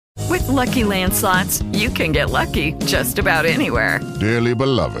Lucky Land Slots, you can get lucky just about anywhere. Dearly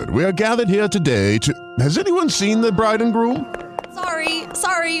beloved, we are gathered here today to... Has anyone seen the bride and groom?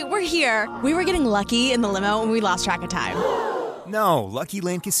 Sorry, we're here. We were getting lucky in the limo and we lost track of time. No, Lucky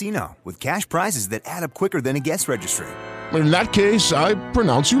Land Casino, with cash prizes that add up quicker than a guest registry. In that case, I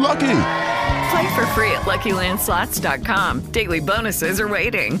pronounce you lucky. Play for free at LuckyLandSlots.com. Daily bonuses are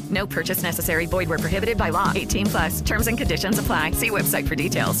waiting. No purchase necessary. Void where prohibited by law. 18+. Terms and conditions apply. See website for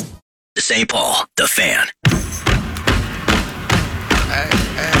details. St. Paul, the Fan.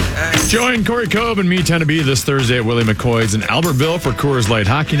 Join Corey Cove and me, Tennessee, this Thursday at Willie McCoy's in Albertville for Coors Light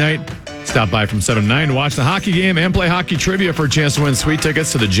Hockey Night. Stop by from 7 to 9 to watch the hockey game and play hockey trivia for a chance to win sweet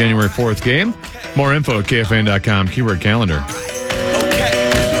tickets to the January 4th game. More info at KFAN.com, keyword calendar. Okay.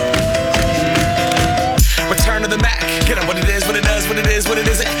 Return to the Mac. Get up what it is, what it does, what it is, what it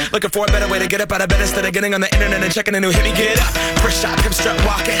isn't. Looking for a better way to get up out of bed instead of getting on the internet and checking a new hit. Me get up. First shot, hip strut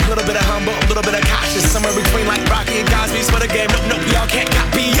walking. A little bit of humble, a little bit of cautious. Somewhere between like Rocky and Cosby's for the game. Nope, y'all can't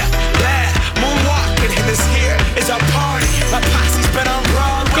copy yet. Bad moonwalking. And this here is our party. My posse's been on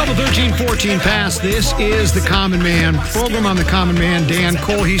Broadway. Couple 13-14 pass. This is The Common Man. Program on The Common Man. Dan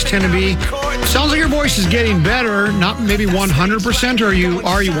Cole, he's Tennessee. Sounds like your voice is getting better. Not maybe 100%, or are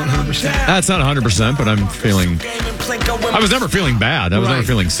you 100%? That's not 100%, but I'm feeling... I was never feeling bad. I was never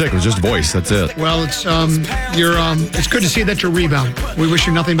feeling sick. It was just voice. That's it. Well, it's it's good to see that you're rebounding. We wish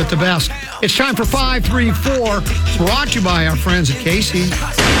you nothing but the best. It's time for 534, brought to you by our friends at Casey.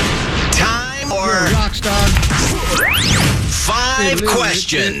 Time or rock star. 5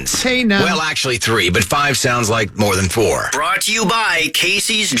 questions. Hey, now. Well, actually 3, but 5 sounds like more than 4. Brought to you by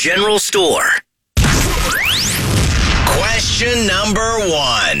Casey's General Store. Question number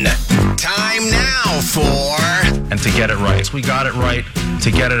 1. Time now for... And to get it right. We got it right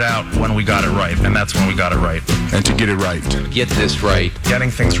to get it out when we got it right. And that's when we got it right. And to get it right. Get this right. Getting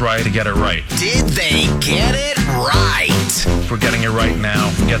things right to get it right. Did they get it right? If we're getting it right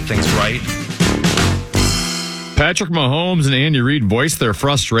now, get things right. Patrick Mahomes and Andy Reid voiced their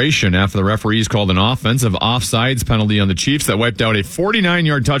frustration after the referees called an offensive offsides penalty on the Chiefs that wiped out a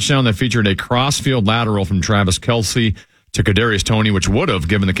 49-yard touchdown that featured a cross-field lateral from Travis Kelce to Kadarius Toney, which would have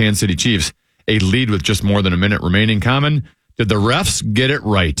given the Kansas City Chiefs a lead with just more than a minute remaining. Common, did the refs get it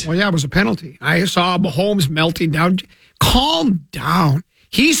right? Well, yeah, it was a penalty. I saw Mahomes melting down. Calm down.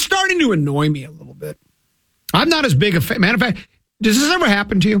 He's starting to annoy me a little bit. I'm not as big a fan. Matter of fact, does this ever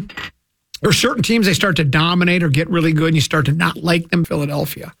happen to you? There are certain teams, they start to dominate or get really good, and you start to not like them.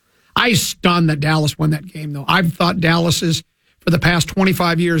 Philadelphia. I stunned that Dallas won that game, though. I've thought Dallas is, for the past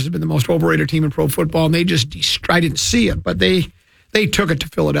 25 years, has been the most overrated team in pro football, and they just, I didn't see it, but they took it to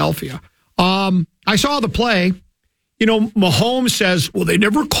Philadelphia. I saw the play. You know, Mahomes says, well, they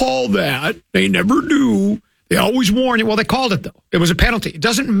never call that. They never do. They always warn you. Well, they called it, though. It was a penalty. It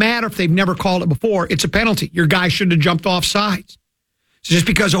doesn't matter if they've never called it before. It's a penalty. Your guy shouldn't have jumped off sides. So just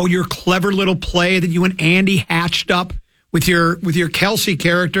because, your clever little play that you and Andy hatched up with your Kelce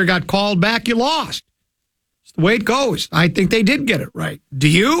character got called back, you lost. It's the way it goes. I think they did get it right. Do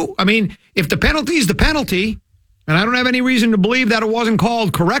you? I mean, if the penalty is the penalty, and I don't have any reason to believe that it wasn't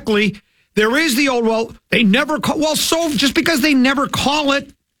called correctly, there is the old, they never call. Well, so just because they never call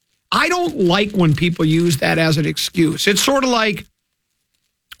it, I don't like when people use that as an excuse. It's sort of like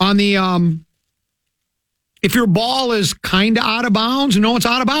on the, if your ball is kind of out of bounds, no, it's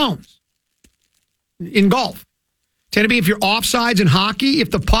out of bounds in golf. Tend to be if you're offsides in hockey,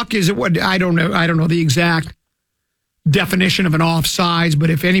 if the puck is, I don't know the exact definition of an offsides, but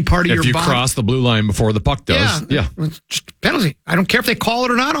if any part of your body... If you cross the blue line before the puck does. Yeah. It's just a penalty. I don't care if they call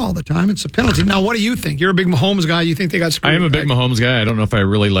it or not all the time. It's a penalty. Now, what do you think? You're a big Mahomes guy. You think they got screwed? I am a big Mahomes guy. I don't know if I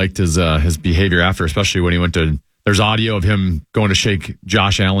really liked his behavior after, especially when he went to... There's audio of him going to shake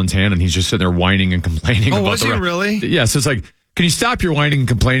Josh Allen's hand, and he's just sitting there whining and complaining. Oh, was he really? Yes. It's like, can you stop your whining and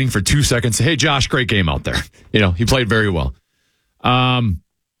complaining for 2 seconds? Hey, Josh, great game out there. He played very well.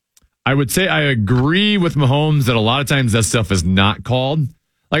 I would say I agree with Mahomes that a lot of times that stuff is not called.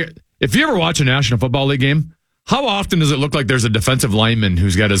 Like, if you ever watch a National Football League game, how often does it look like there's a defensive lineman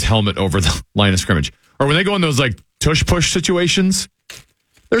who's got his helmet over the line of scrimmage? Or when they go in those, like, tush-push situations,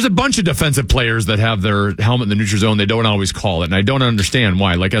 there's a bunch of defensive players that have their helmet in the neutral zone. They don't always call it, and I don't understand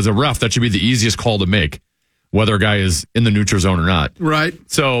why. Like, as a ref, that should be the easiest call to make, whether a guy is in the neutral zone or not. Right.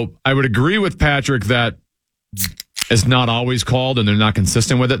 So I would agree with Patrick that it's not always called and they're not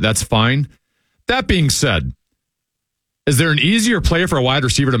consistent with it. That's fine. That being said, is there an easier play for a wide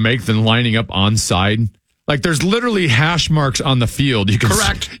receiver to make than lining up onside? Like, there's literally hash marks on the field.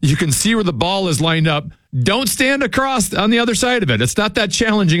 Correct. You can see where the ball is lined up. Don't stand across on the other side of it. It's not that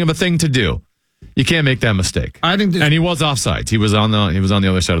challenging of a thing to do. You can't make that mistake. I think and he was offsides. He was on the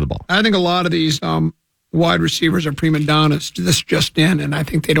other side of the ball. I think a lot of these wide receivers are prima donnas. This just in, and I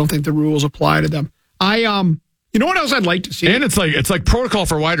think they don't think the rules apply to them. You know what else I'd like to see? And it's like protocol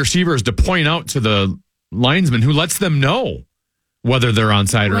for wide receivers to point out to the linesman who lets them know whether they're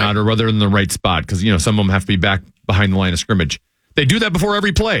onside or not, or whether they're in the right spot, because some of them have to be back behind the line of scrimmage. They do that before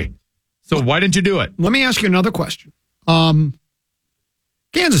every play. So why didn't you do it? Let me ask you another question.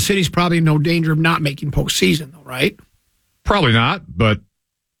 Kansas City's probably in no danger of not making postseason, though, right? Probably not, but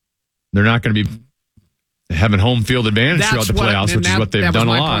they're not going to be having home field advantage throughout the playoffs, which is what they've done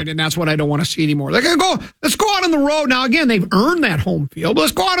a lot. Point, and that's what I don't want to see anymore. They're going to go. Let's go out on the road now. Again, they've earned that home field, but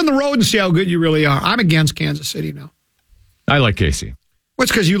let's go out on the road and see how good you really are. I'm against Kansas City now. I like Casey. Well,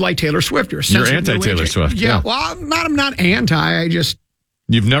 it's because you like Taylor Swift. You're anti-Taylor Swift. Yeah. Well, I'm not anti. I just.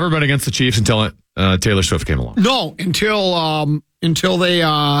 You've never been against the Chiefs until Taylor Swift came along. No, until they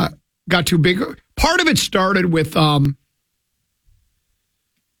got too big. Part of it started with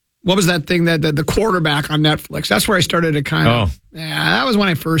what was that thing that the quarterback on Netflix? That's where I started to kind of. Yeah, that was when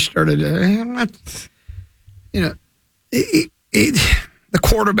I first started. The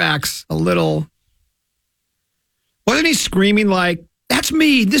quarterback's a little. Wasn't he screaming like, "That's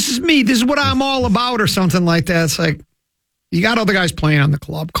me. This is me. This is what I'm all about," or something like that? It's like, you got other guys playing on the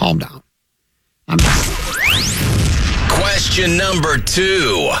club. Calm down. Question number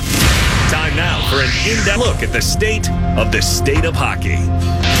 2. Time now for an in-depth look at the state of hockey.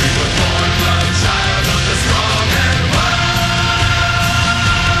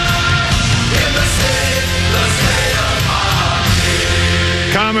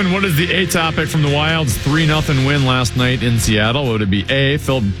 Common, what is the A topic from the Wild's 3-0 win last night in Seattle? Would it be A,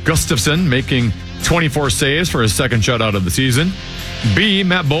 Phil Gustafsson making 24 saves for his second shutout of the season? B,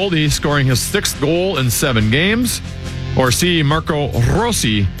 Matt Boldy scoring his 6th goal in 7 games? Or C, Marco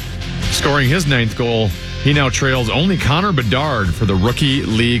Rossi scoring his 9th goal? He now trails only Connor Bedard for the rookie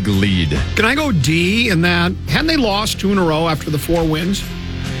league lead. Can I go D in that? Hadn't they lost 2 in a row after the 4 wins?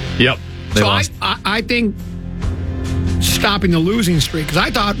 Yep. They lost. I think stopping the losing streak, because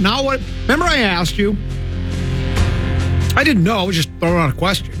I thought, now what? Remember I asked you? I didn't know. I was just throwing out a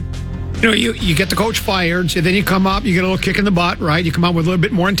question. You get the coach fired, so then you come up, you get a little kick in the butt, right? You come up with a little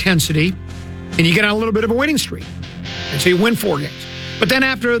bit more intensity, and you get on a little bit of a winning streak. And so you win 4 games. But then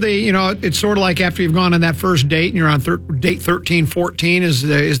after it's sort of like after you've gone on that first date and you're on date 13, 14 is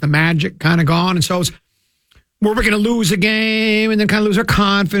the magic kind of gone. And so it's, we're going to lose a game and then kind of lose our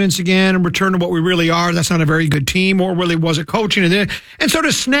confidence again and return to what we really are. That's not a very good team, or really was it coaching? And so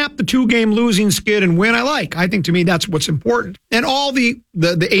to snap the 2-game losing skid and win, I think to me that's what's important. And all the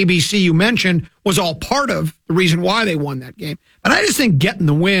ABC you mentioned was all part of the reason why they won that game. But I just think getting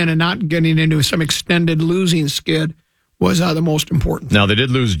the win and not getting into some extended losing skid was the most important. Now, they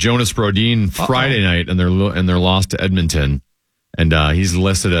did lose Jonas Brodin Friday night in their loss to Edmonton. And he's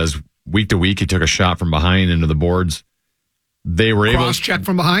listed as week to week. He took a shot from behind into the boards. They were able cross-check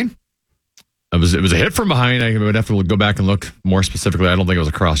from behind? It was a hit from behind. I would have to go back and look more specifically. I don't think it was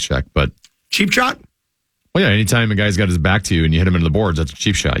a cross-check, but cheap shot? Well, yeah, anytime a guy's got his back to you and you hit him into the boards, that's a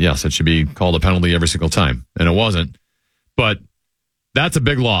cheap shot. Yes, it should be called a penalty every single time. And it wasn't. But that's a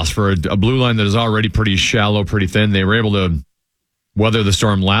big loss for a blue line that is already pretty shallow, pretty thin. They were able to weather the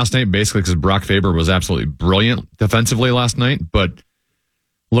storm last night, basically because Brock Faber was absolutely brilliant defensively last night. But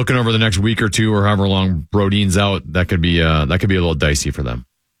looking over the next week or two, or however long Brodin's out, that could be a little dicey for them.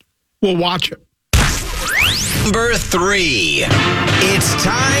 We'll watch it. Number 3. It's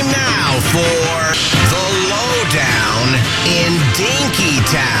time now for the lowdown in Dinky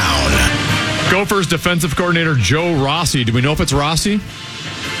Town. Gophers defensive coordinator Joe Rossi. Do we know if it's Rossi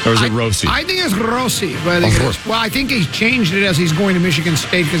or is it Rossi? I think it's Rossi. But I think he changed it as he's going to Michigan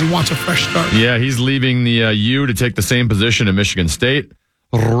State because he wants a fresh start. Yeah, he's leaving the U to take the same position at Michigan State.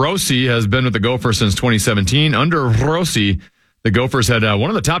 Rossi has been with the Gophers since 2017. Under Rossi, the Gophers had one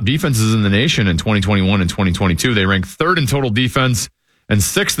of the top defenses in the nation in 2021 and 2022. They ranked 3rd in total defense and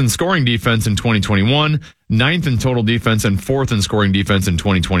 6th in scoring defense in 2021, 9th in total defense and 4th in scoring defense in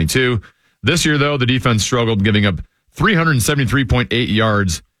 2022. This year, though, the defense struggled, giving up 373.8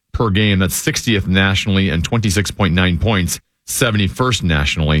 yards per game. That's 60th nationally, and 26.9 points, 71st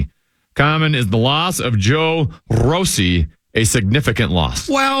nationally. Common, is the loss of Joe Rossi a significant loss?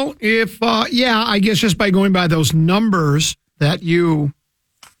 Well, I guess just by going by those numbers that you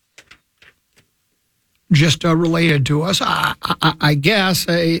just related to us, I guess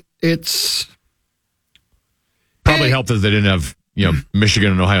it's probably helped that they didn't have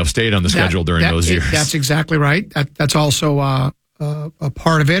Michigan and Ohio State on the schedule during those years. That's exactly right. That's also a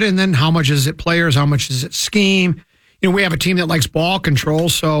part of it. And then how much is it players? How much is it scheme? we have a team that likes ball control,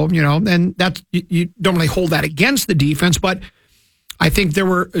 so, and that's, you don't really hold that against the defense, but I think there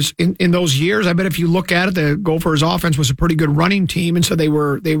were, in those years, I bet if you look at it, the Gophers offense was a pretty good running team, and so they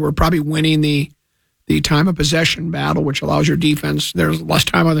were probably winning the time of possession battle, which allows your defense, there's less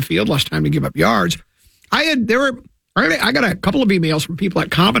time on the field, less time to give up yards. I got a couple of emails from people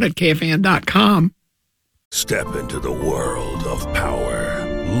at comment@kfan.com. Step into the world of power,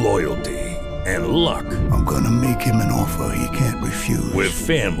 loyalty, and luck. I'm going to make him an offer he can't refuse. With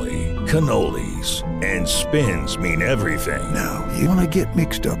family, cannolis, and spins mean everything. Now, you want to get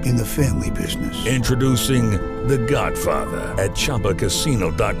mixed up in the family business. Introducing The Godfather at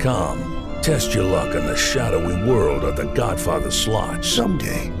ChumbaCasino.com. Test your luck in the shadowy world of The Godfather slot.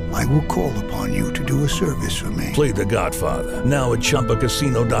 Someday, I will call upon you to do a service for me. Play The Godfather, now at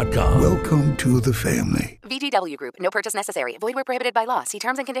ChumbaCasino.com. Welcome to the family. VGW Group. No purchase necessary. Void where prohibited by law. See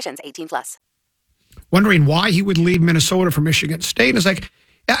terms and conditions. 18+. Wondering why he would leave Minnesota for Michigan State. And it's like,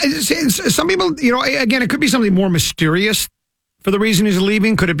 some people, again, it could be something more mysterious for the reason he's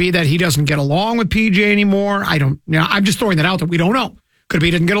leaving. Could it be that he doesn't get along with PJ anymore? I'm just throwing that out that we don't know. Could be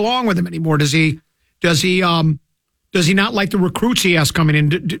he doesn't get along with him anymore. Does he not like the recruits he has coming in?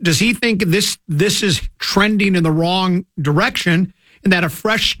 Does he think this is trending in the wrong direction and that a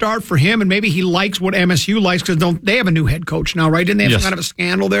fresh start for him, and maybe he likes what MSU likes because they have a new head coach now, right? Didn't they have some kind of a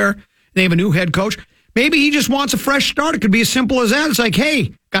scandal there? They have a new head coach. Maybe he just wants a fresh start. It could be as simple as that. It's like,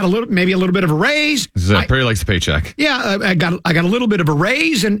 hey, maybe a little bit of a raise. Perry likes the paycheck. Yeah, I got a little bit of a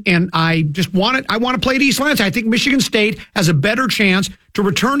raise, and I just want it. I want to play at East Lansing. I think Michigan State has a better chance to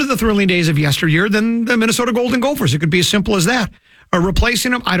return to the thrilling days of yesteryear than the Minnesota Golden Gophers. It could be as simple as that.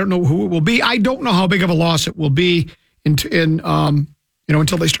 Replacing him, I don't know who it will be. I don't know how big of a loss it will be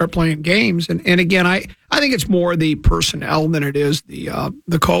until they start playing games. And again, I think it's more the personnel than it is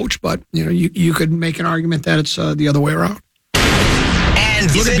the coach. But you could make an argument that it's the other way around. And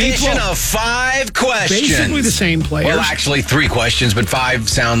finition of 5 questions. Basically the same players. Well, actually 3 questions, but 5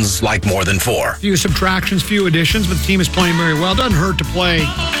 sounds like more than 4. Few subtractions, few additions, but the team is playing very well. Doesn't hurt to play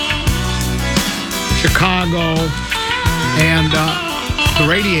Chicago and the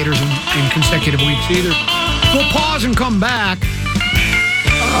Radiators in consecutive weeks either. We'll pause and come back.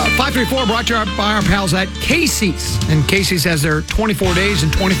 534 brought to you by our pals at Casey's. And Casey's has their 24 days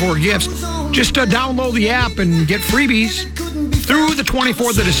and 24 gifts. Just download the app and get freebies through the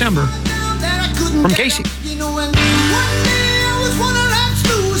 24th of December from Casey's.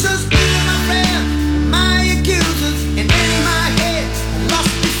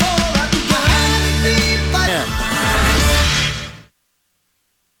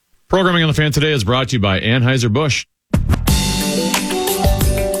 Programming on the Fan today is brought to you by Anheuser-Busch.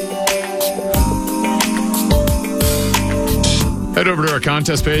 Head over to our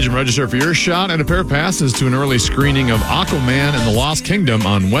contest page and register for your shot at a pair of passes to an early screening of Aquaman and the Lost Kingdom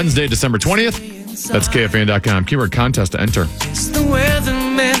on Wednesday, December 20th. That's KFAN.com. Keyword contest to enter. It's the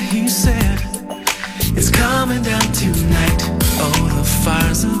weatherman, he said. It's coming down tonight. Oh, the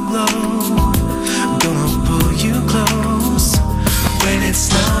fire's aglow. I'm gonna pull you close when it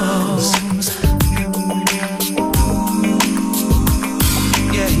snows.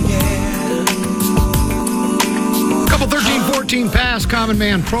 Couple 13-14 pass Common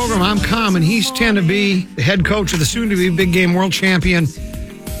Man program. I'm Common. He's 10 to be the head coach of the soon-to-be big game world champion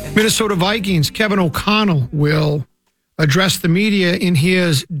Minnesota Vikings. Kevin O'Connell will address the media in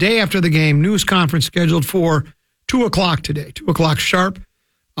his day after the game news conference scheduled for 2 o'clock today, 2 o'clock sharp,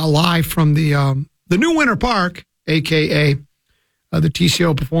 live from the new Winter Park, a.k.a. The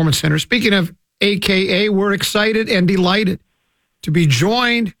TCO Performance Center. Speaking of a.k.a., we're excited and delighted to be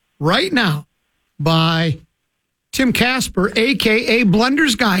joined right now by Tim Casper, a.k.a.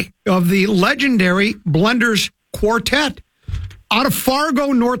 Blenders Guy of the legendary Blenders Quartet out of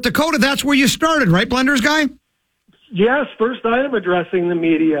Fargo, North Dakota. That's where you started, right, Blenders Guy? Yes, first I am addressing the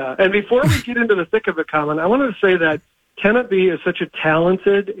media. And before we get into the thick of the comment, I wanted to say that Kenneth B is such a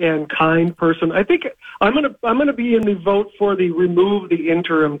talented and kind person. I think I'm gonna be in the vote for the remove the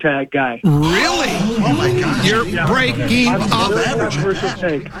interim tag guy. Really? Oh my God! You're breaking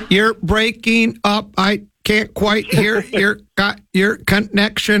up. You're breaking up. I can't quite hear your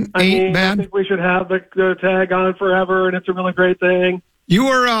connection. Ain't bad. I think we should have the tag on forever, and it's a really great thing. You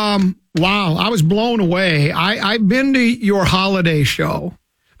were wow! I was blown away. I've been to your holiday show.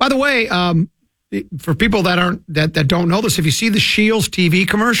 By the way, for people that don't know this, if you see the Shields TV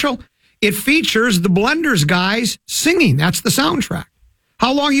commercial, it features the Blenders guys singing. That's the soundtrack.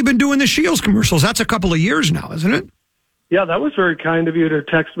 How long you been doing the Shields commercials? That's a couple of years now, isn't it? Yeah, that was very kind of you to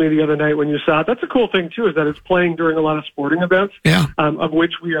text me the other night when you saw it. That's a cool thing, too, is that it's playing during a lot of sporting events, of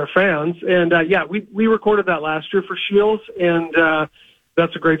which we are fans. And, we recorded that last year for Shields, and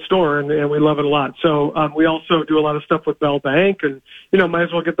that's a great store, and we love it a lot. So we also do a lot of stuff with Bell Bank, and, might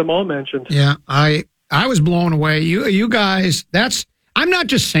as well get them all mentioned. Yeah, I was blown away. You guys, I'm not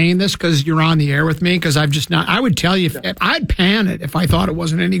just saying this because you're on the air with me, because I've just not. I would tell you, if I'd pan it if I thought it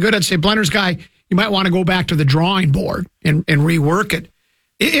wasn't any good. I'd say, Blender's guy, you might want to go back to the drawing board and rework it.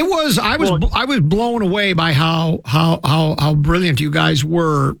 I was blown away by how brilliant you guys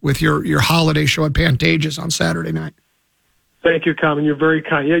were with your holiday show at Pantages on Saturday night. Thank you, Common. You're very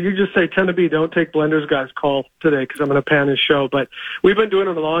kind. Yeah, you just say, Tennessee, don't take Blender's guy's call today because I'm going to pan his show. But we've been doing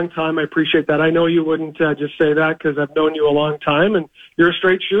it a long time. I appreciate that. I know you wouldn't just say that because I've known you a long time, and you're a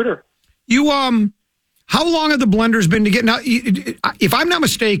straight shooter. You how long have the Blenders been together? Now, if I'm not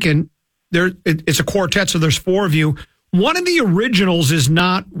mistaken, it's a quartet, so there's four of you. One of the originals is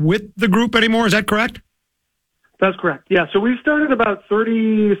not with the group anymore. Is that correct? That's correct. Yeah. So we started about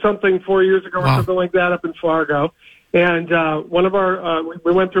 30-something 4 years ago or something like that up in Fargo. And one of our,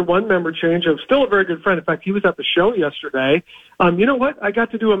 we went through one member change. I'm still a very good friend. In fact, he was at the show yesterday. You know what? I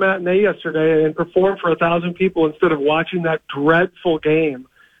got to do a matinee yesterday and perform for 1,000 people instead of watching that dreadful game.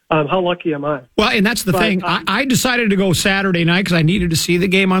 How lucky am I? Well, and that's the thing. I decided to go Saturday night because I needed to see the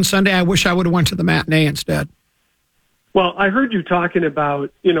game on Sunday. I wish I would have went to the matinee instead. Well, I heard you talking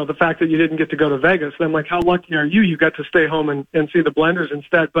about, the fact that you didn't get to go to Vegas. And I'm like, how lucky are you? You got to stay home and see the Blenders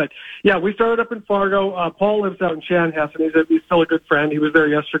instead. But, yeah, we started up in Fargo. Paul lives out in Chanhassen. He's still a good friend. He was there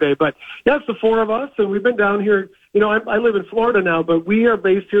yesterday. But, yeah, it's the four of us, and we've been down here. I live in Florida now, but we are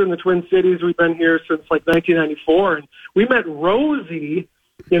based here in the Twin Cities. We've been here since, 1994. And we met Rosie,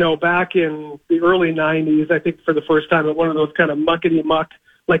 back in the early 90s, I think, for the first time at one of those kind of muckety-muck,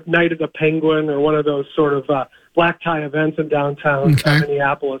 like Night of the Penguin or one of those sort of black tie events in downtown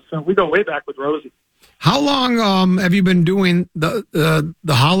Minneapolis. So we go way back with Rosie. How long have you been doing the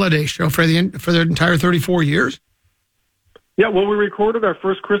holiday show for the entire 34 years? Yeah, well, we recorded our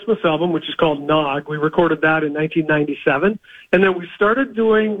first Christmas album, which is called Nog. We recorded that in 1997. And then we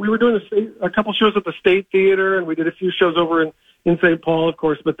were doing a couple shows at the State Theater, and we did a few shows over in St. Paul, of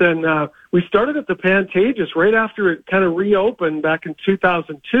course. But then we started at the Pantages right after it kind of reopened back in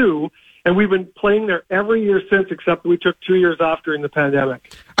 2002. And we've been playing there every year since, except we took 2 years off during the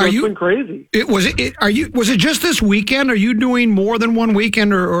pandemic. So it's been crazy. Was it just this weekend? Are you doing more than one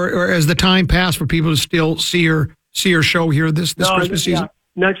weekend, or as the time passed for people to still see your show here this Christmas season?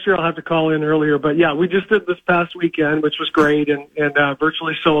 Next year I'll have to call in earlier, but yeah, we just did this past weekend, which was great and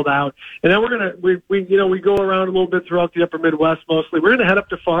virtually sold out. And then we go around a little bit throughout the Upper Midwest mostly. We're gonna head up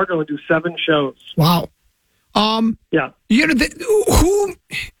to Fargo and do 7 shows. Wow. Yeah.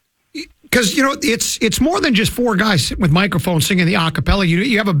 Because, it's more than just four guys sitting with microphones singing the a cappella.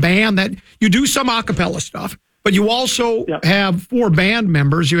 You have a band that you do some a cappella stuff, but you also have 4 band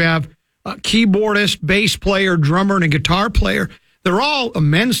members. You have a keyboardist, bass player, drummer, and a guitar player. They're all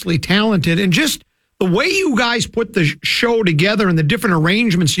immensely talented. And just the way you guys put the show together and the different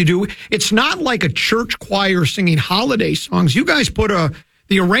arrangements you do, it's not like a church choir singing holiday songs. You guys put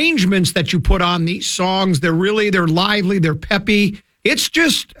the arrangements that you put on these songs, they're lively, they're peppy. It's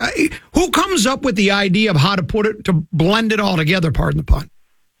just, who comes up with the idea of how to blend it all together, pardon the pun?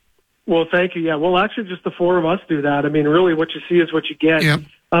 Well, thank you. Yeah, well, actually, just the 4 of us do that. I mean, really, what you see is what you get. Yeah.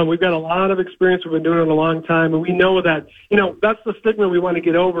 We've got a lot of experience. We've been doing it a long time, and we know that, that's the stigma we want to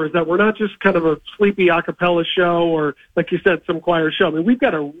get over, is that we're not just kind of a sleepy a cappella show or, like you said, some choir show. I mean, we've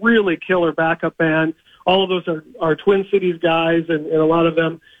got a really killer backup band. All of those are Twin Cities guys, and a lot of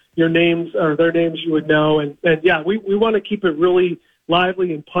them, their names you would know. And yeah, we want to keep it really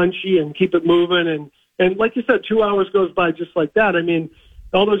lively and punchy and keep it moving. And like you said, 2 hours goes by just like that. I mean,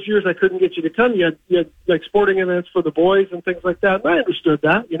 all those years I couldn't get you to come. You had like sporting events for the boys and things like that. And I understood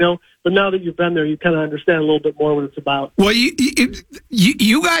that, but now that you've been there, you kind of understand a little bit more what it's about. Well,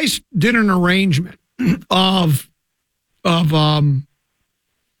 you guys did an arrangement of do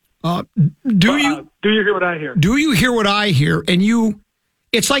you hear what I hear? Do you hear what I hear? And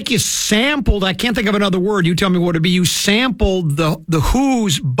it's like you sampled, I can't think of another word, you tell me what it would be, you sampled the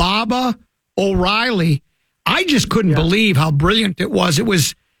Who's Baba O'Reilly. I just couldn't believe how brilliant it was. It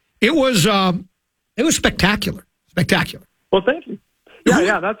was spectacular. Spectacular. Well, thank you.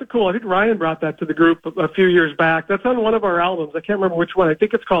 Yeah, that's cool. I think Ryan brought that to the group a few years back. That's on one of our albums. I can't remember which one. I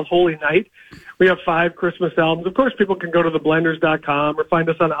think it's called Holy Night. We have 5 Christmas albums. Of course, people can go to theblenders.com or find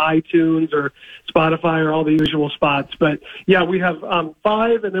us on iTunes or Spotify or all the usual spots. But, yeah, we have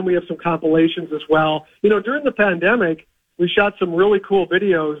 5, and then we have some compilations as well. During the pandemic, we shot some really cool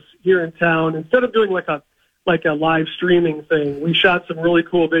videos here in town. Instead of doing like a like a live streaming thing. We shot some really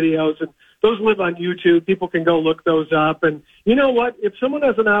cool videos, and those live on YouTube. People can go look those up. And you know what? If someone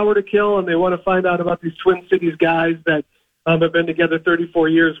has an hour to kill and they want to find out about these Twin Cities guys that have been together 34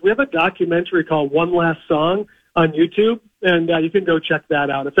 years, we have a documentary called One Last Song on YouTube, and you can go check that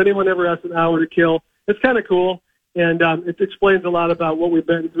out. If anyone ever has an hour to kill, it's kind of cool. And it explains a lot about what we've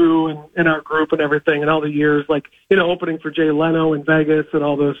been through in our group and everything, and all the years, like, opening for Jay Leno in Vegas and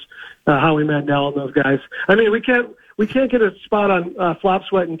all those Howie Mandel and those guys. I mean, we can't get a spot on Flop,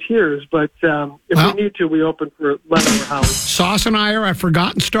 Sweat, and Tears, but if we need to, we open for Leno or Howie. Sauce and I are at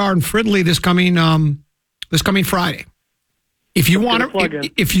Forgotten Star in Fridley this coming Friday. If you want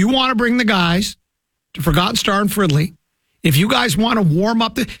to bring the guys to Forgotten Star in Fridley. If you guys want to warm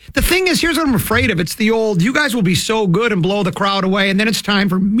up, the thing is, here's what I'm afraid of. It's the old, you guys will be so good and blow the crowd away, and then it's time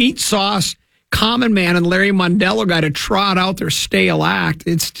for Meat Sauce, Common Man, and Larry Mondello guy to trot out their stale act.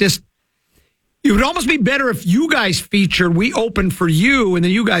 It's just, it would almost be better if you guys featured, we opened for you, and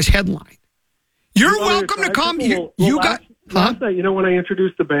then you guys headline. You're welcome to come. Last night, when I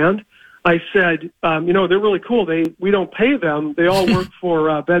introduced the band, I said, they're really cool. We don't pay them. They all work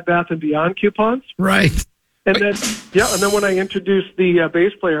for Bed Bath & Beyond coupons. Right. And then when I introduced the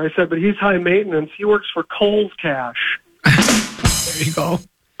bass player, I said, but he's high maintenance. He works for Kohl's Cash. There you go.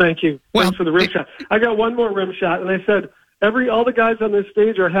 Thank you. Thanks for the rim shot. I got one more rim shot, and I said, all the guys on this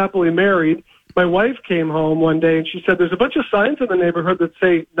stage are happily married. My wife came home one day, and she said, there's a bunch of signs in the neighborhood that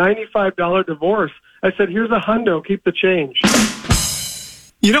say $95 divorce. I said, here's a hundo. Keep the change.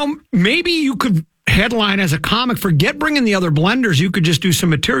 Maybe you could headline as a comic. Forget bringing the other blenders. You could just do some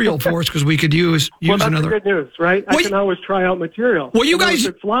material for us because we could use that's another. Good news, right? I can always try out material. Well, you guys,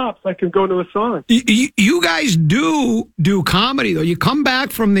 if it flops, I can go to a song. You guys do comedy though. You come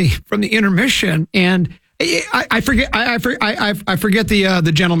back from the intermission, and I forget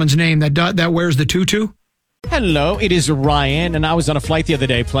the gentleman's name that wears the tutu. Hello, it is Ryan, and I was on a flight the other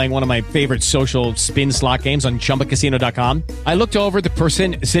day playing one of my favorite social spin slot games on ChumbaCasino.com. I looked over at the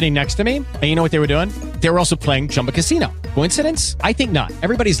person sitting next to me, and you know what they were doing? They were also playing Chumba Casino. Coincidence? I think not.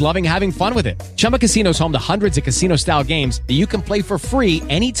 Everybody's loving having fun with it. Chumba Casino is home to hundreds of casino-style games that you can play for free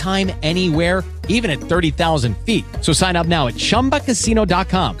anytime, anywhere, even at 30,000 feet. So sign up now at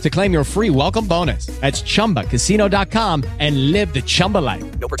ChumbaCasino.com to claim your free welcome bonus. That's ChumbaCasino.com and live the Chumba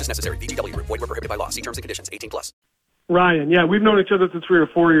life. No purchase necessary. VGW. Void where prohibited by law. See terms and conditions. 18+. Ryan, yeah, we've known each other since we were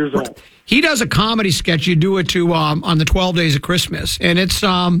 4 years old. He does a comedy sketch. You do it to on the 12 Days of Christmas, and it's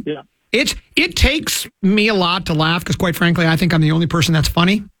it takes me a lot to laugh because, quite frankly, I think I'm the only person that's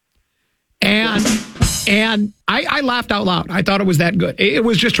funny. And I laughed out loud. I thought it was that good. It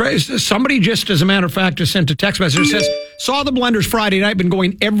was just somebody just, as a matter of fact, just sent a text message that says, saw the Blenders Friday night. Been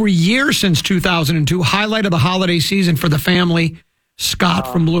going every year since 2002. Highlight of the holiday season for the family.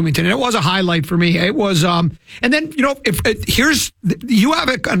 Scott from Bloomington. And it was a highlight for me. It was, and then, you have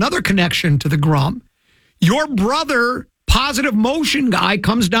another connection to the Grum. Your brother, Positive Motion guy,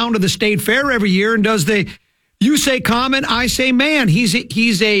 comes down to the state fair every year and does you say comment, I say man. He's a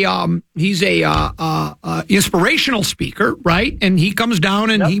inspirational speaker, right? And he comes down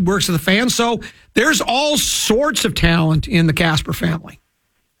and he works with the fans. So there's all sorts of talent in the Casper family.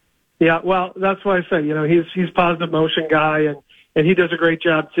 Yeah, well, that's why I say, he's Positive Motion guy, and he does a great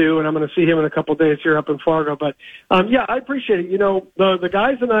job too, and I'm going to see him in a couple of days here up in Fargo. But, I appreciate it. The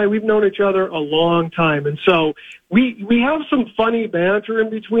guys and I, we've known each other a long time, and so we have some funny banter in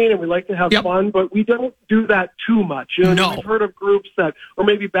between, and we like to have fun, but we don't do that too much. No. We've heard of groups that, or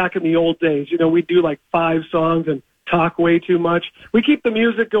maybe back in the old days, we do like 5 songs and talk way too much. We keep the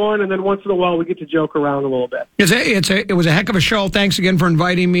music going, and then once in a while we get to joke around a little bit. It was a heck of a show. Thanks again for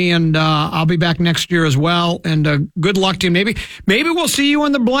inviting me, and I'll be back next year as well. And good luck to you. Maybe we'll see you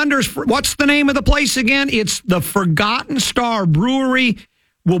in the Blenders. What's the name of the place again? It's the Forgotten Star Brewery.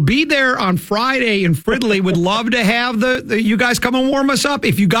 We'll be there on Friday in Fridley. Would love to have you guys come and warm us up.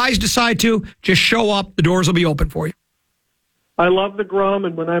 If you guys decide to, just show up. The doors will be open for you. I love the Grum,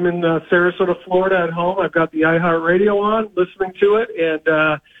 and when I'm in Sarasota, Florida at home, I've got the iHeartRadio on, listening to it,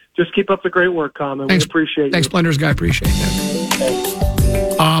 and just keep up the great work, Common. We appreciate you. Thanks, Blenders guy. Appreciate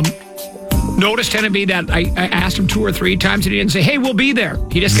that. Notice, Tenneby, that I asked him 2 or 3 times, and he didn't say, hey, we'll be there.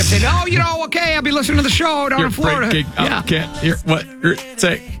 He just kept saying, okay, I'll be listening to the show down in Florida. Can't hear what you're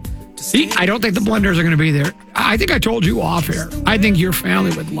saying. See, I don't think the Blenders are going to be there. I think I told you off air. I think your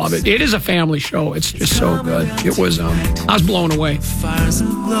family would love it. It is a family show. It's just so good. It was, I was blown away.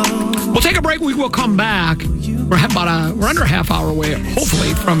 We'll take a break. We will come back. We're under a half hour away,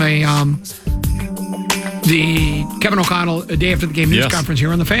 hopefully, from the Kevin O'Connell Day After the Game news conference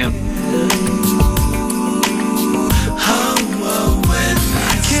here on The Fan.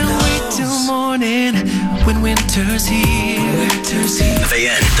 I can't wait till morning when winter's here.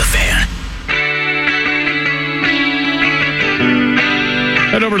 FAN, The Fan.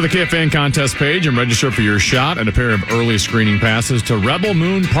 Head over to the KFAN contest page and register for your shot at a pair of early screening passes to Rebel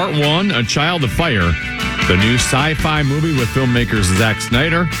Moon Part 1, A Child of Fire, the new sci-fi movie with filmmakers Zack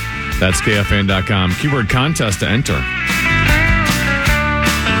Snyder. That's KFAN.com. Keyword contest to enter.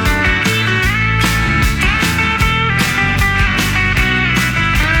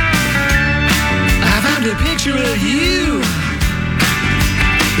 I found a picture of you.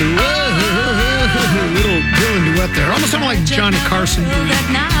 Whoa, little Dylan duet there. Almost sounded like Johnny Carson. A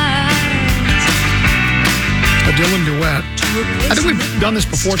Dylan duet. I think we've done this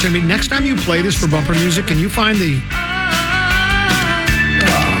before. So, I mean, next time you play this for bumper music and you find the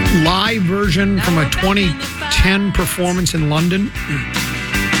live version from a 2010 performance in London,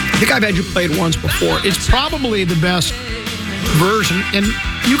 I think I've had you play it once before. It's probably the best version, and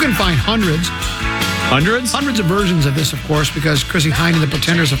you can find hundreds of versions of this, of course, because Chrissy Hine and the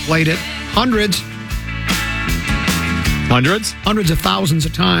Pretenders have played it hundreds of thousands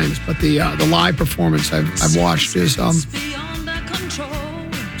of times. But the live performance I've watched is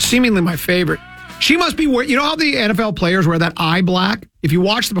seemingly my favorite. She must be wearing, you know how the NFL players wear that eye black? If you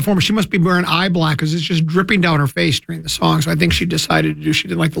watch the performance, she must be wearing eye black because it's just dripping down her face during the song. So I think she decided to do, she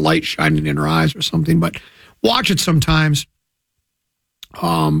didn't like the light shining in her eyes or something. But watch it sometimes.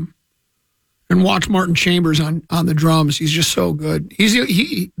 And watch Martin Chambers on the drums. He's just so good.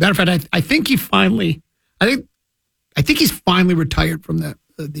 Matter of fact, I think he's finally retired from the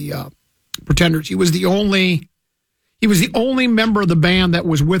Pretenders. He was the only member of the band that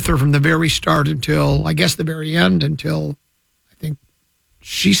was with her from the very start until, I guess, the very end, until I think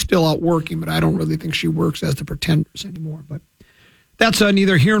she's still out working, but I don't really think she works as the Pretenders anymore. But that's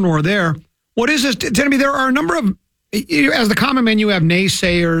neither here nor there. What is this? Tell me, there are a number of, as the common man, you have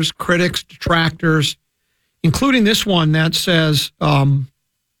naysayers, critics, detractors, including this one that says, I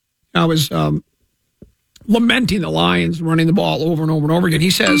was lamenting the Lions running the ball over and over and over again.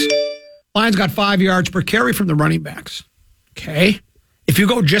 He says, Lions got 5 yards per carry from the running backs. Okay. If you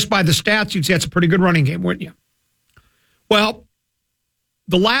go just by the stats, you'd say it's a pretty good running game, wouldn't you? Well,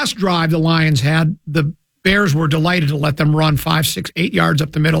 the last drive the Lions had, the Bears were delighted to let them run 5, 6, 8 yards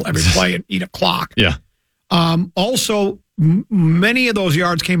up the middle every play and eat a clock. Yeah. Also, many of those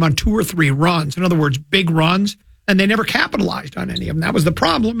yards came on 2 or 3 runs. In other words, big runs, and they never capitalized on any of them. That was the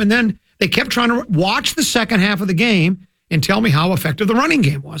problem. And then they kept trying to watch the second half of the game and tell me how effective the running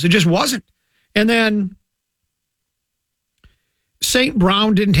game was. It just wasn't. And then St.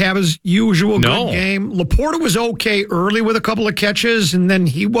 Brown didn't have his usual good game. Laporta was okay early with a couple of catches, and then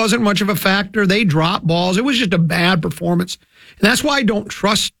he wasn't much of a factor. They dropped balls. It was just a bad performance. And that's why I don't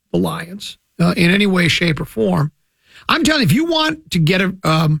trust the Lions in any way, shape, or form. I'm telling you, if you want to get a...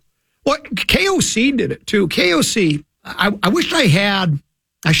 KOC did it, too. KOC, I wish I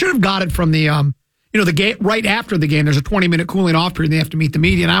should have got it from the... the game right after the game. There's a 20-minute cooling off period. They have to meet the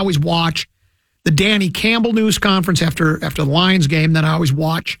media, and I always watch the Danny Campbell news conference after the Lions game. Then I always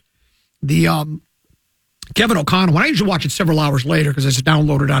watch the Kevin O'Connell one. I usually watch it several hours later because it's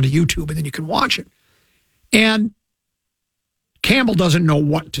downloaded onto YouTube, and then you can watch it. And Campbell doesn't know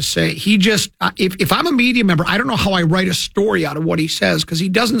what to say. He just, if I'm a media member, I don't know how I write a story out of what he says because he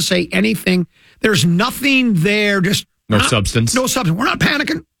doesn't say anything. There's nothing there. Just no substance. No substance. We're not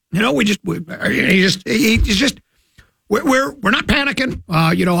panicking. We're not panicking.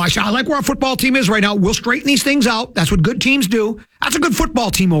 I like where our football team is right now. We'll straighten these things out. That's what good teams do. That's a good football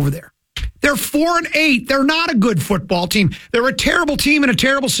team over there. They're 4-8. They're not a good football team. They're a terrible team in a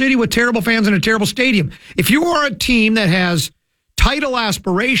terrible city with terrible fans in a terrible stadium. If you are a team that has title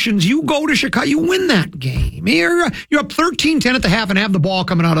aspirations, you go to Chicago, you win that game. You're up 13-10 at the half and have the ball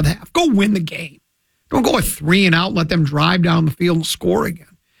coming out of the half. Go win the game. Don't go a 3 and out and let them drive down the field and score again.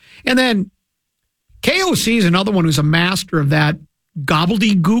 And then KOC is another one who's a master of that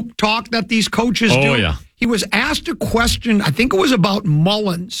gobbledygook talk that these coaches do. Oh, yeah. He was asked a question, I think it was about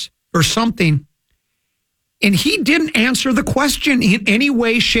Mullins or something, and he didn't answer the question in any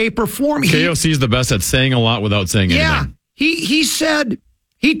way, shape, or form. KOC is the best at saying a lot without saying anything. Yeah. He said,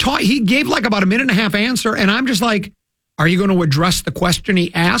 he gave like about a minute and a half answer, and I'm just like, are you going to address the question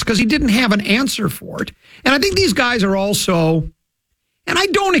he asked? Because he didn't have an answer for it. And I think these guys are also, and I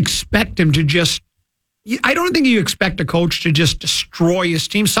don't expect him to just, I don't think you expect a coach to just destroy his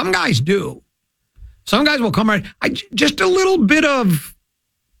team. Some guys do. Some guys will come right. Just a little bit of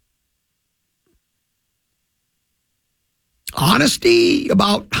honesty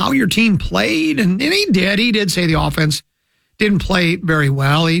about how your team played. And he did say the offense didn't play very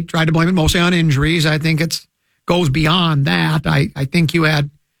well. He tried to blame it mostly on injuries. I think it goes beyond that. I think you had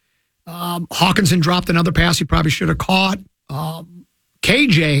Hawkinson dropped another pass he probably should have caught.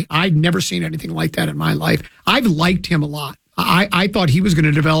 KJ, I'd never seen anything like that in my life. I've liked him a lot. I thought he was going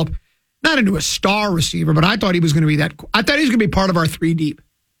to develop not into a star receiver, but I thought he was going to be that. I thought he was going to be part of our 3 deep.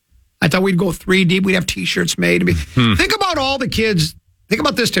 I thought we'd go 3 deep. We'd have T-shirts made. Think about all the kids. Think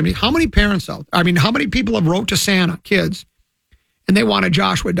about this, Timmy. How many parents how many people have wrote to Santa, kids, and they want a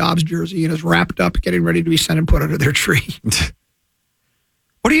Joshua Dobbs jersey and is wrapped up, getting ready to be sent and put under their tree?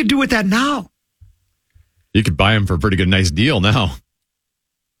 What do you do with that now? You could buy him for a pretty good, nice deal now.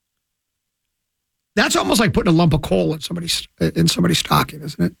 That's almost like putting a lump of coal in somebody's stocking,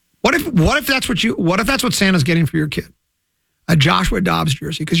 isn't it? What if that's what Santa's getting for your kid? A Joshua Dobbs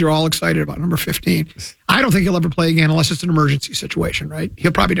jersey, because you're all excited about number 15. I don't think he'll ever play again unless it's an emergency situation, right?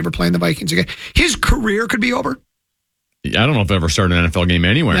 He'll probably never play in the Vikings again. His career could be over. I don't know if he'll ever start an NFL game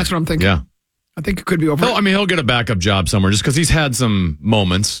anywhere. That's what I'm thinking. Yeah. I think it could be over. No, he'll get a backup job somewhere just because he's had some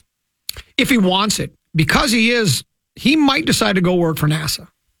moments. If he wants it. Because he might decide to go work for NASA.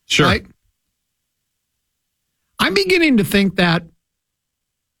 Sure. Right? I'm beginning to think that,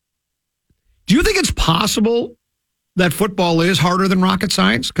 do you think it's possible that football is harder than rocket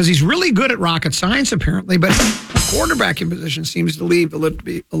science? Because he's really good at rocket science, apparently, but the quarterbacking position seems to leave a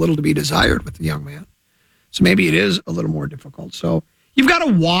little to be desired with the young man. So maybe it is a little more difficult. So you've got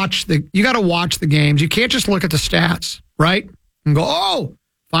to watch the games. You can't just look at the stats, right? And go,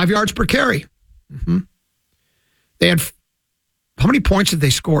 5 yards per carry. Mm-hmm. They had, how many points did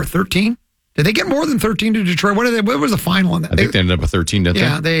they score? 13? Did they get more than 13 to Detroit? What was the final on that? I think they ended up with 13,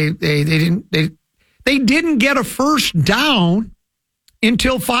 didn't they? Yeah, they didn't get a first down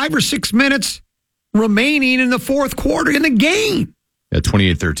until 5 or 6 minutes remaining in the fourth quarter in the game. Yeah,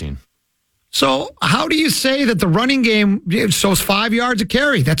 28-13. So how do you say that the running game, so it's 5 yards a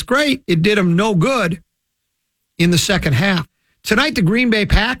carry? That's great. It did them no good in the second half. Tonight, the Green Bay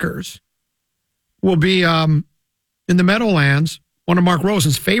Packers will be in the Meadowlands, one of Mark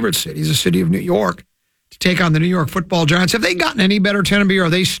Rosen's favorite cities, the city of New York, to take on the New York Football Giants. Have they gotten any better, Tenenby, or are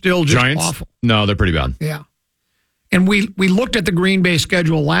they still just Giants? Awful? No, they're pretty bad. Yeah. And we looked at the Green Bay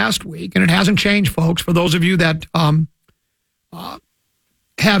schedule last week, and it hasn't changed, folks. For those of you that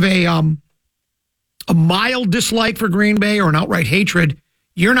have a mild dislike for Green Bay or an outright hatred,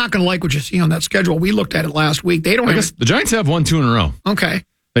 you're not going to like what you see on that schedule. We looked at it last week. I guess the Giants have won 2 in a row. Okay.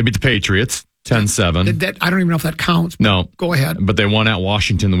 They beat the Patriots 10-7. I don't even know if that counts. No. Go ahead. But they won at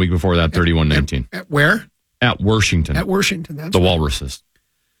Washington the week before that, 31-19. At where? At Washington. At Washington. That's the Walruses.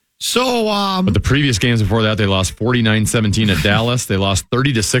 So, but the previous games before that, they lost 49-17 at Dallas. They lost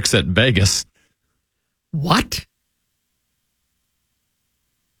 30-6 at Vegas. What?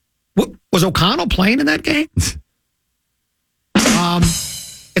 Was O'Connell playing in that game?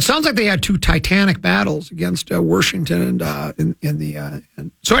 It sounds like they had 2 titanic battles against Washington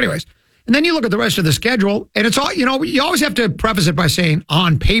and so anyways, and then you look at the rest of the schedule, and it's all, you always have to preface it by saying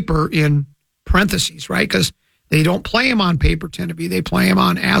on paper in parentheses, right? Because they don't play them on paper, they play them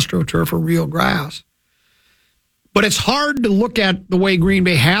on AstroTurf or real grass. But it's hard to look at the way Green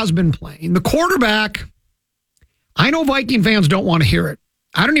Bay has been playing. The quarterback, I know Viking fans don't want to hear it.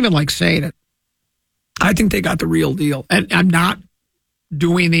 I don't even like saying it. I think they got the real deal. And I'm not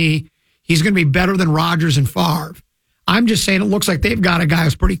doing he's going to be better than Rodgers and Favre. I'm just saying it looks like they've got a guy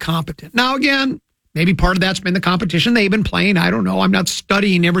who's pretty competent. Now, again, maybe part of that's been the competition they've been playing. I don't know. I'm not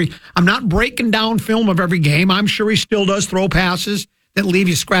studying I'm not breaking down film of every game. I'm sure he still does throw passes that leave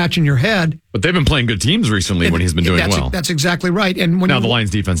you scratching your head. But they've been playing good teams recently when he's been doing well. That's exactly right. And when now the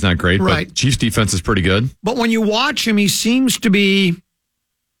Lions' defense not great, right. But Chiefs' defense is pretty good. But when you watch him, he seems to be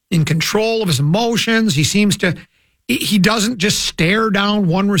in control of his emotions. He doesn't just stare down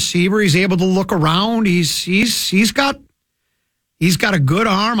one receiver. He's able to look around. He's got a good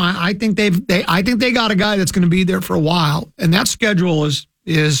arm. I think they got a guy that's going to be there for a while. And that schedule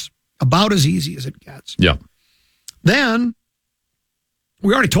is about as easy as it gets. Yeah. Then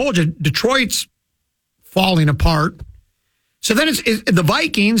we already told you Detroit's falling apart. So then it's the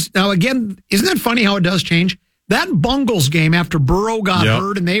Vikings. Now again, isn't that funny how it does change? That Bungles game after Burrow got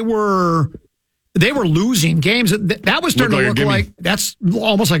hurt and they were losing games. That was starting to look like that's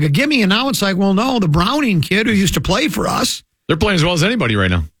almost like a gimme. And now it's like, well, no, the Browning kid who used to play for us. They're playing as well as anybody right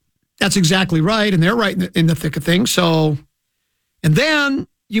now. That's exactly right. And they're right in the thick of things. So, and then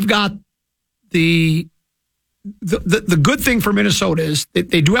you've got the good thing for Minnesota is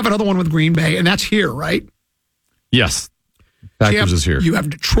they do have another one with Green Bay, and that's here, right? Yes. Packers is here. You have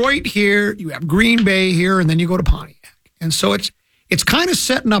Detroit here, you have Green Bay here, and then you go to Pontiac. And so it's kind of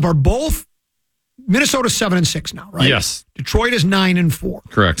setting up. Are both Minnesota's 7-6 now, right? Yes. Detroit is 9-4.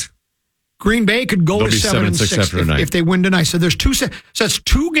 Correct. Green Bay could go They'll to be 7-6 after tonight. if they win tonight. So there's so that's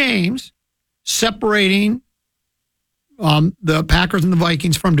 2 games separating the Packers and the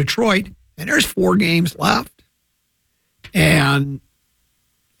Vikings from Detroit, and there's 4 games left. And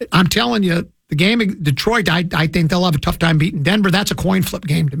I'm telling you, the game in Detroit, I think they'll have a tough time beating Denver. That's a coin flip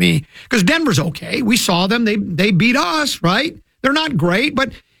game to me because Denver's okay. We saw them; they beat us, right? They're not great,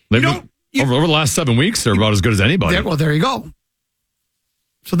 but over the last 7 weeks, they're about as good as anybody. Well, there you go.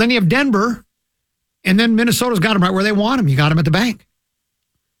 So then you have Denver, and then Minnesota's got them right where they want them. You got them at the bank.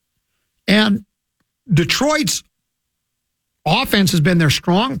 And Detroit's offense has been their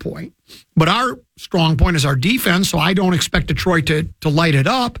strong point, but our strong point is our defense, so I don't expect Detroit to light it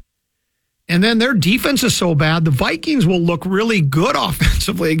up. And then their defense is so bad, the Vikings will look really good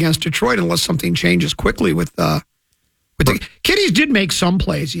offensively against Detroit unless something changes quickly with the Kitties did make some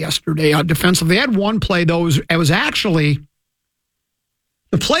plays yesterday defensively. They had one play, though, it was actually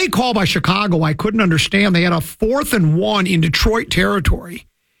the play call by Chicago. I couldn't understand. They had a 4th and 1 in Detroit territory,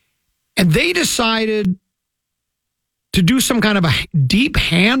 and they decided to do some kind of a deep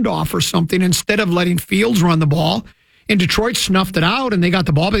handoff or something instead of letting Fields run the ball. And Detroit snuffed it out, and they got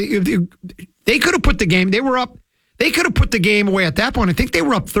the ball. But they could have put the game. They could have put the game away at that point. I think they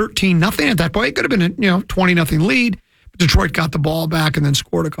were up 13-0 at that point. It could have been a 20-0 lead. But Detroit got the ball back and then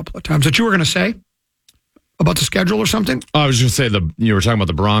scored a couple of times. That you were going to say about the schedule or something? I was going to say you were talking about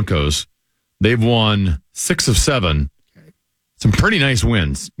the Broncos. They've won 6 of 7. Okay. Some pretty nice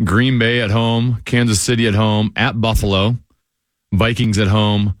wins. Green Bay at home, Kansas City at home, at Buffalo, Vikings at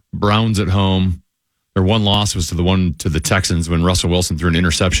home, Browns at home. Their one loss was to the Texans when Russell Wilson threw an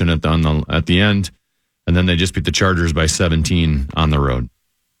interception at the end, and then they just beat the Chargers by 17 on the road.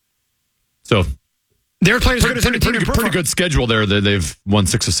 So they're playing as good as any team. Pretty good schedule there that they've won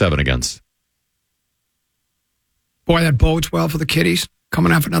 6 of 7 against. Boy, that bodes well for the Kitties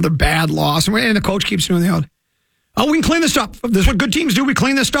coming off another bad loss, and the coach keeps doing the old. Oh, we can clean this up. This is what good teams do. We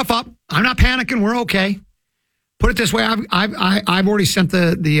clean this stuff up. I'm not panicking. We're okay. Put it this way, I've already sent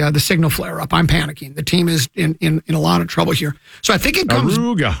the signal flare up. I'm panicking. The team is in a lot of trouble here. So I think it comes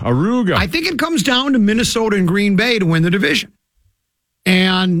Aruga. I think it comes down to Minnesota and Green Bay to win the division.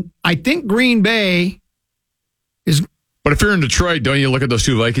 And I think Green Bay is. But if you're in Detroit, don't you look at those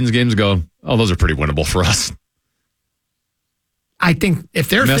 2 Vikings games and go, oh, those are pretty winnable for us? I think if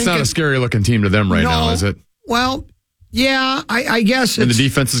they're that's not a scary looking team to them right now, is it? Well, yeah, I guess. And the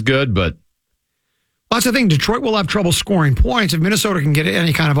defense is good, but. That's the thing. Detroit will have trouble scoring points if Minnesota can get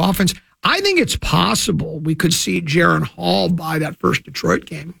any kind of offense. I think it's possible we could see Jaron Hall by that first Detroit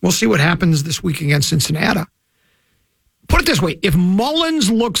game. We'll see what happens this week against Cincinnati. Put it this way. If Mullins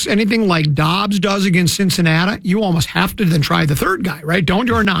looks anything like Dobbs does against Cincinnati, you almost have to then try the third guy, right? Don't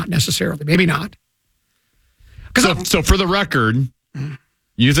you or not necessarily. Maybe not. So for the record,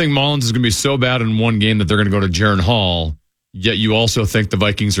 you think Mullins is going to be so bad in one game that they're going to go to Jaron Hall, yet you also think the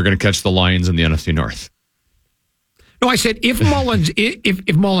Vikings are going to catch the Lions in the NFC North? No, I said if Mullins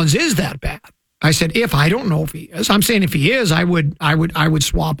if Mullins is that bad. I said if. I don't know if he is. I'm saying if he is, I would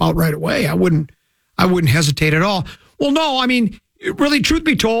swap out right away. I wouldn't hesitate at all. Well, no, I mean, really, truth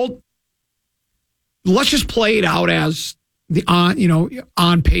be told, let's just play it out as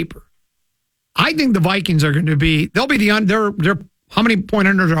on paper. I think the Vikings are going to be. They'll be they're how many point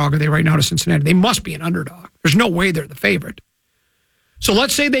underdog are they right now to Cincinnati? They must be an underdog. There's no way they're the favorite. So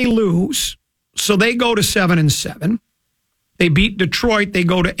let's say they lose. So they go to 7-7. They beat Detroit. They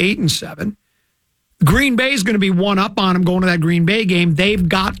go to 8-7. Green Bay is going to be one up on them going to that Green Bay game. They've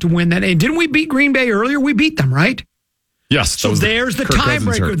got to win that. And didn't we beat Green Bay earlier? We beat them, right? Yes. So there's the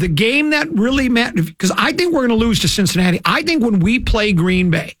tiebreaker. The game that really mattered. Because I think we're going to lose to Cincinnati. I think when we play Green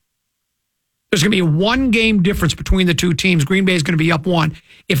Bay, there's going to be a 1-game difference between the two teams. Green Bay is going to be up 1.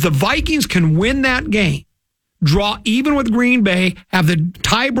 If the Vikings can win that game, draw even with Green Bay, have the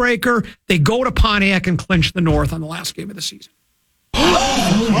tiebreaker, they go to Pontiac and clinch the North on the last game of the season.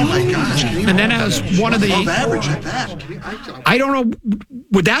 Oh my gosh. And then as one of the above average at that. I don't know,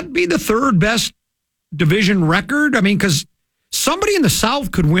 would that be the third best division record? I mean, because somebody in the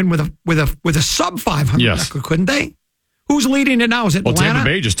South could win with a sub 500 record, couldn't they? Who's leading it now? Is it Atlanta? Tampa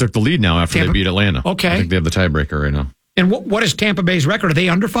Bay just took the lead now after they beat Atlanta. Okay. I think they have the tiebreaker right now. And what is Tampa Bay's record? Are they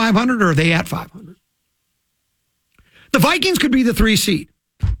under 500 or are they at 500? The Vikings could be the 3 seed.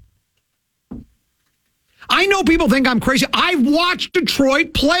 I know people think I'm crazy. I've watched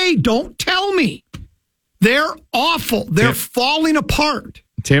Detroit play. Don't tell me. They're awful. They're falling apart.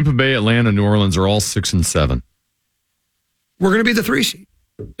 Tampa Bay, Atlanta, New Orleans are all 6-7. We're going to be the 3 seed.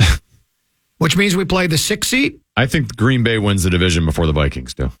 Which means we play the 6 seed? I think Green Bay wins the division before the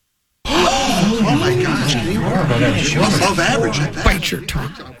Vikings do. Oh my gosh. Above average at that. Bite your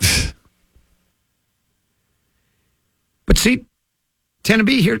tongue. see, 10 to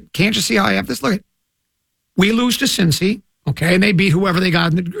be here. Can't you see how I have this? Look at, we lose to Cincy, okay, and they beat whoever they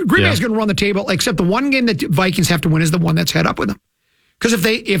got. Green Bay's going to run the table, except the one game that the Vikings have to win is the one that's head up with them. Because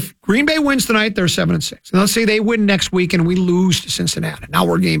if Green Bay wins tonight, they're 7-6. And let's say they win next week and we lose to Cincinnati. Now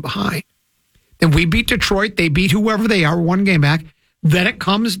we're a game behind. Then we beat Detroit. They beat whoever they are, one game back. Then it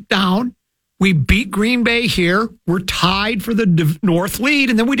comes down. We beat Green Bay here. We're tied for the North lead.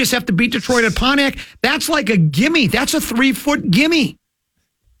 And then we just have to beat Detroit at Pontiac. That's like a gimme. That's a 3-foot gimme.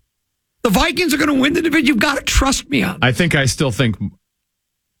 The Vikings are going to win the division. You've got to trust me on that. I think I still think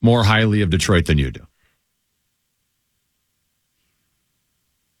more highly of Detroit than you do.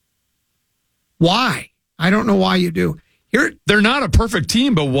 Why? I don't know why you do. They're not a perfect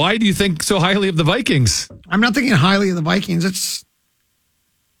team, but why do you think so highly of the Vikings? I'm not thinking highly of the Vikings.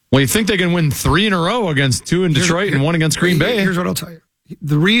 Well, you think they can win 3 in a row against 2 in Detroit and 1 against Green Bay. Here's what I'll tell you.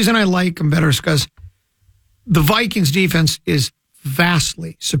 The reason I like them better is because the Vikings defense is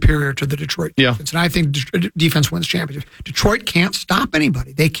vastly superior to the Detroit defense. And I think defense wins championships. Detroit can't stop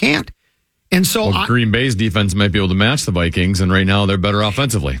anybody. They can't. And so Green Bay's defense might be able to match the Vikings, and right now they're better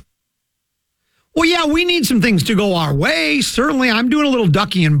offensively. Well, yeah, we need some things to go our way. Certainly, I'm doing a little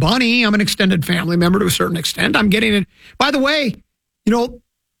Ducky and Bunny. I'm an extended family member to a certain extent. I'm getting it. By the way,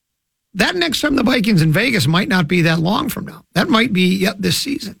 that next time the Vikings in Vegas might not be that long from now. That might be this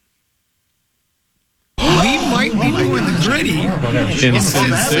season. We might be doing the gritty in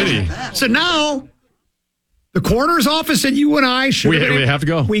Sin City. So now, the coroner's office and you and I we have to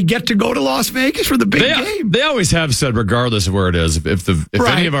go. We get to go to Las Vegas for the big game. They always have said, regardless of where it is, if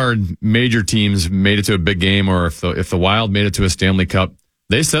any of our major teams made it to a big game, or if the Wild made it to a Stanley Cup,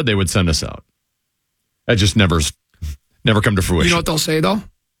 they said they would send us out. That just never come to fruition. You know what they'll say though?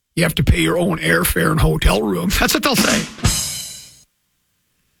 You have to pay your own airfare and hotel room. That's what they'll say.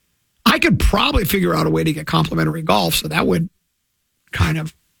 I could probably figure out a way to get complimentary golf, so that would kind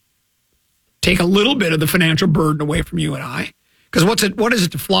of take a little bit of the financial burden away from you and I. Because what is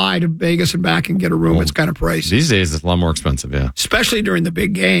it to fly to Vegas and back and get a room? It's kind of pricey. These days, it's a lot more expensive, yeah. Especially during the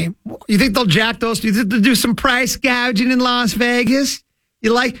big game. You think they'll jack those? Do you think they'll do some price gouging in Las Vegas?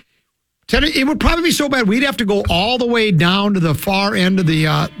 It would probably be so bad we'd have to go all the way down to the far end of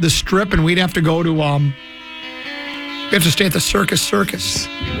the strip, and we'd have to go to we have to stay at the Circus.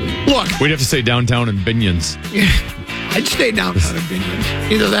 Look, we'd have to stay downtown in Binions. Yeah, I'd stay downtown in Binions.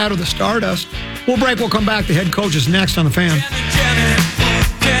 Either that or the Stardust. We'll break. We'll come back. The head coach is next on The Fan.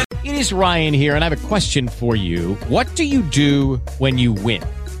 It is Ryan here, and I have a question for you. What do you do when you win?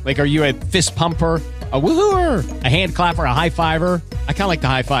 Like, are you a fist pumper, a woohooer, a hand clapper, a high fiver? I kind of like the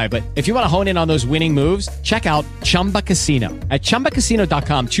high five, but if you want to hone in on those winning moves, check out Chumba Casino. At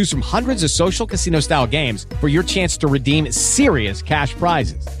ChumbaCasino.com, choose from hundreds of social casino-style games for your chance to redeem serious cash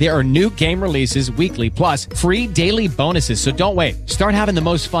prizes. There are new game releases weekly, plus free daily bonuses. So don't wait. Start having the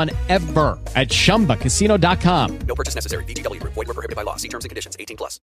most fun ever at ChumbaCasino.com. No purchase necessary. VGW. Void where prohibited by law. See terms and conditions. 18+.